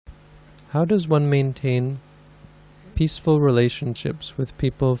how does one maintain peaceful relationships with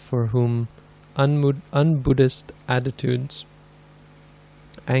people for whom un-Buddhist attitudes,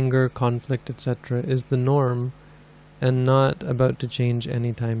 anger, conflict, etc., is the norm and not about to change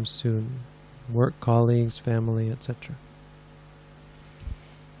anytime soon? Work colleagues, family, etc.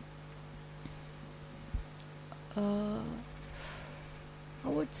 I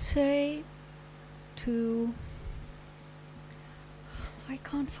would say I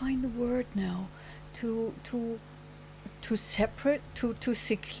can't find the word now, to separate, to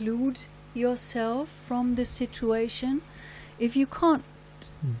seclude yourself from the situation. If you can't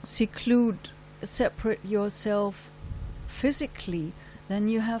separate yourself physically, then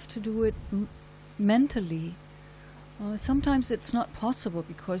you have to do it mentally. Sometimes it's not possible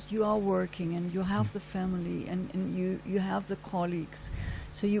because you are working and you have the family and you have the colleagues,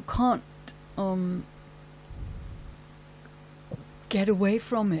 so you can't get away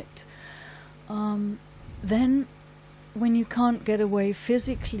from it. Then when you can't get away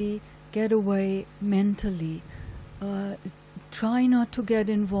physically, get away mentally. Try not to get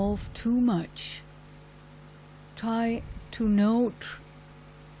involved too much. Try to note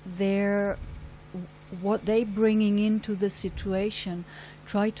what they're bringing into the situation.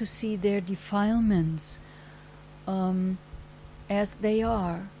 Try to see their defilements as they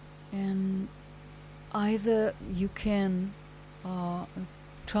are, and either you can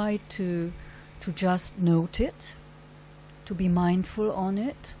try to just note it, to be mindful on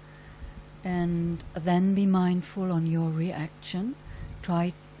it, and then be mindful on your reaction.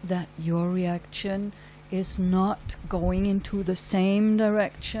 Try that your reaction is not going into the same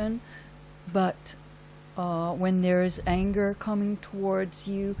direction, but when there is anger coming towards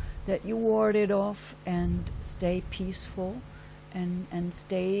you, that you ward it off and stay peaceful and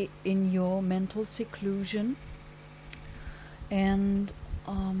stay in your mental seclusion. And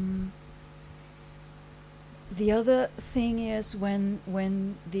the other thing is when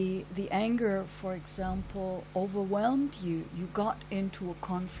the anger, for example, overwhelmed you, you got into a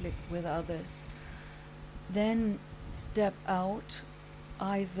conflict with others, then step out,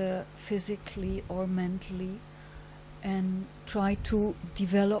 either physically or mentally, and try to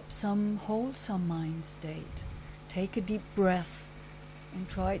develop some wholesome mind state. Take a deep breath and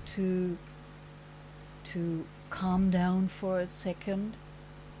try to calm down for a second,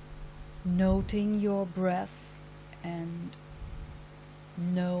 noting your breath, and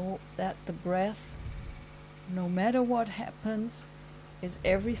know that the breath, no matter what happens, is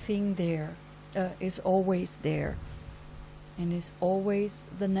everything there, is always there, and is always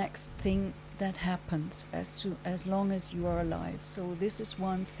the next thing that happens as long as you are alive. So this is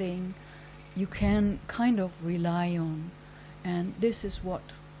one thing you can kind of rely on, and this is what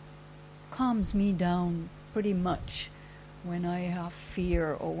calms me down pretty much when I have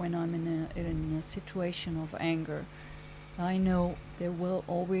fear or when I'm in a situation of anger. I know there will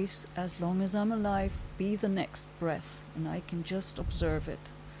always, as long as I'm alive, be the next breath, and I can just observe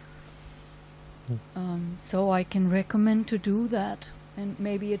it. So I can recommend to do that, and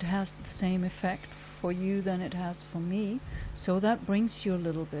maybe it has the same effect for you than it has for me. So that brings you a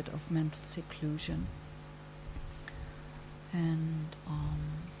little bit of mental seclusion. And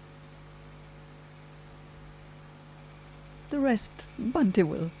the rest Bhante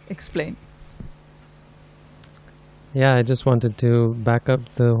will explain. Yeah, I just wanted to back up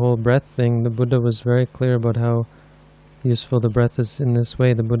the whole breath thing. The Buddha was very clear about how useful the breath is in this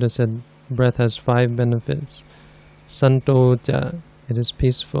way. The Buddha said breath has 5 benefits. Santo cha, it is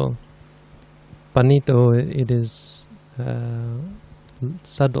peaceful. Panito, it is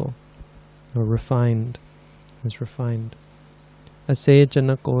subtle or refined. It's refined.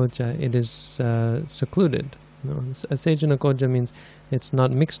 Asejanakoja, it is secluded. Asejanakoja means it's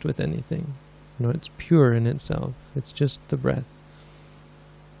not mixed with anything. It's pure in itself. It's just the breath.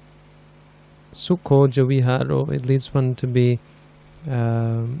 Sukhoja viharo, it leads one to be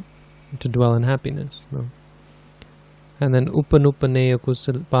to dwell in happiness. And then upanupaneya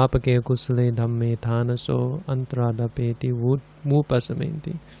kusal papakeya kusale dhamme thanaso antradapeti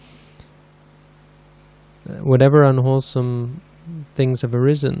mupasamenti. Whatever unwholesome things have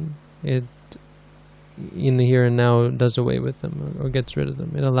arisen, it in the here and now does away with them or gets rid of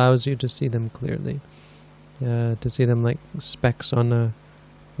them. It allows you to see them clearly, to see them like specks on a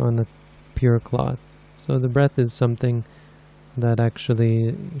pure cloth. So the breath is something that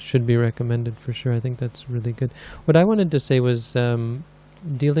actually should be recommended for sure. I think that's really good. What I wanted to say was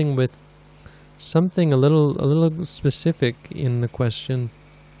dealing with something a little specific in the question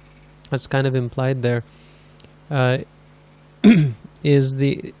that's kind of implied there. Is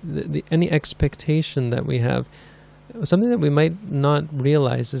the any expectation that we have. something that we might not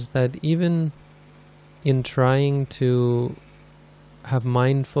realize is that even in trying to have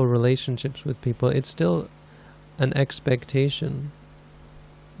mindful relationships with people, it's still an expectation.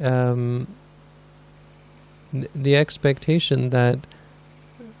 The expectation that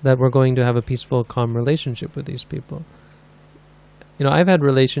we're going to have a peaceful, calm relationship with these people. You know, I've had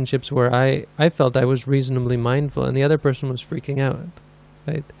relationships where I felt I was reasonably mindful and the other person was freaking out.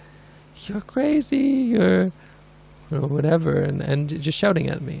 Right? You're crazy, you're whatever, and just shouting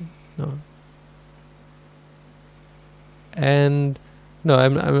at me. No. And no,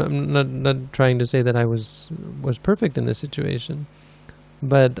 I'm not trying to say that I was perfect in this situation,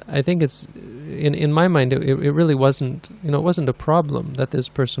 but I think it's in my mind it really wasn't, it wasn't a problem that this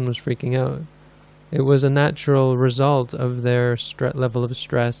person was freaking out. It was a natural result of their level of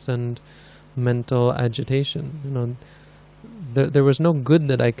stress and mental agitation. There was no good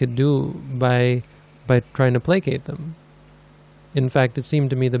that I could do by trying to placate them. In fact, it seemed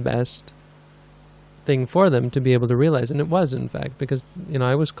to me the best thing for them to be able to realize, and it was, in fact, because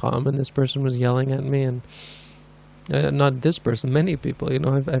I was calm and this person was yelling at me, and not this person, many people.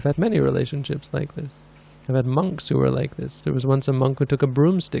 I've had many relationships like this. I've had monks who were like this. There was once a monk who took a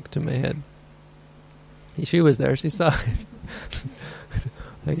broomstick to my head. She was there. She saw it.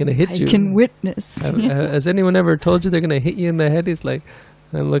 I'm gonna hit you. I can witness. Has anyone ever told you they're gonna hit you in the head? He's like,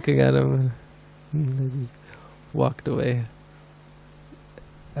 I'm looking at him, and I just walked away.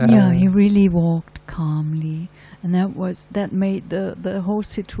 Yeah, he really walked calmly, and that made the whole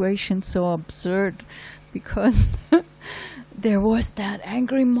situation so absurd, because there was that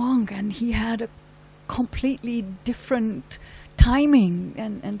angry monk, and he had a completely different timing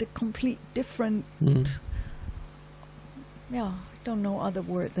and a complete different. Yeah, I don't know other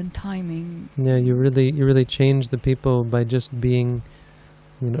word than timing. Yeah, you really change the people by just being,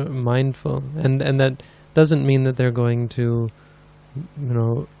 mindful, and that doesn't mean that they're going to,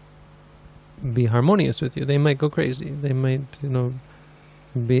 be harmonious with you. They might go crazy. They might,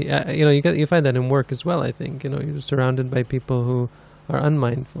 be, you find that in work as well. I think, you're surrounded by people who are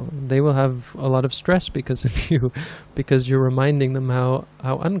unmindful. They will have a lot of stress because of you, because you're reminding them how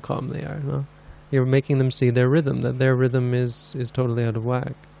uncalm they are. You're making them see their rhythm, that their rhythm is totally out of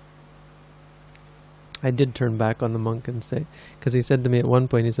whack. I did turn back on the monk and say, because he said to me at one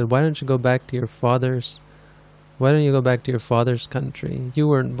point, he said, why don't you go back to your father's country? You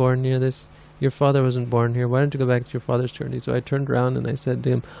weren't born near this. Your father wasn't born here. Why don't you go back to your father's country? So I turned around and I said to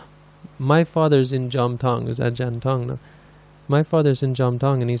him, my father's in Jamtong. It was at Jantong now. My father's in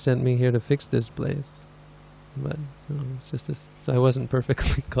Jamtong, and he sent me here to fix this place. But it's just this. So I wasn't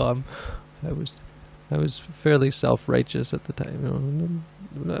perfectly calm. I was fairly self-righteous at the time.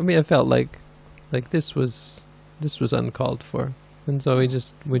 I mean, I felt like this was uncalled for, and so we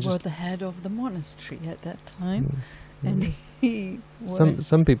just were the head of the monastery at that time, and he was.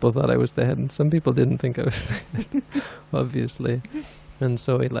 Some people thought I was the head, and some people didn't think I was the head, obviously, and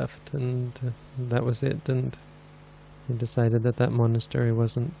so he left, and that was it. And he decided that monastery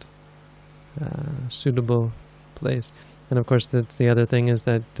wasn't a suitable place. And of course, that's the other thing, is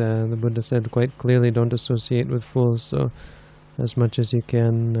that the Buddha said quite clearly, don't associate with fools. So as much as you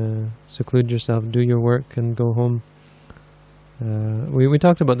can, seclude yourself, do your work, and go home. We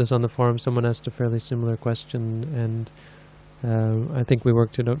talked about this on the forum. Someone asked a fairly similar question, and I think we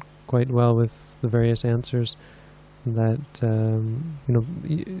worked it out quite well with the various answers. That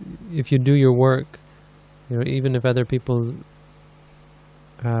if you do your work, even if other people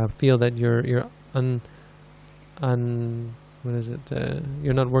feel that you're you're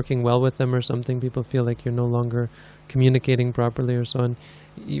not working well with them or something, people feel like you're no longer communicating properly or so on,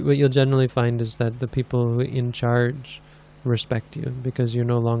 what you'll generally find is that the people who in charge respect you, because you're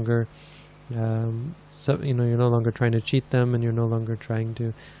no longer you're no longer trying to cheat them, and you're no longer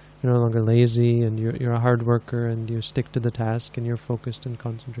lazy, and you're a hard worker, and you stick to the task, and you're focused and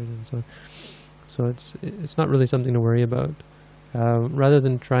concentrated, and so it's not really something to worry about. Rather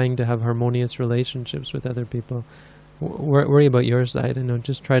than trying to have harmonious relationships with other people, worry about your side, and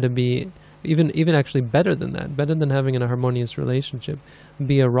just try to be even actually better than that, better than having a harmonious relationship.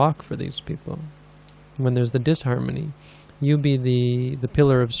 Be a rock for these people. When there's the disharmony, you be the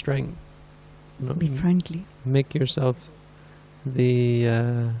pillar of strength. Be friendly. Make yourself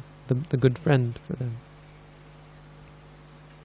the good friend for them.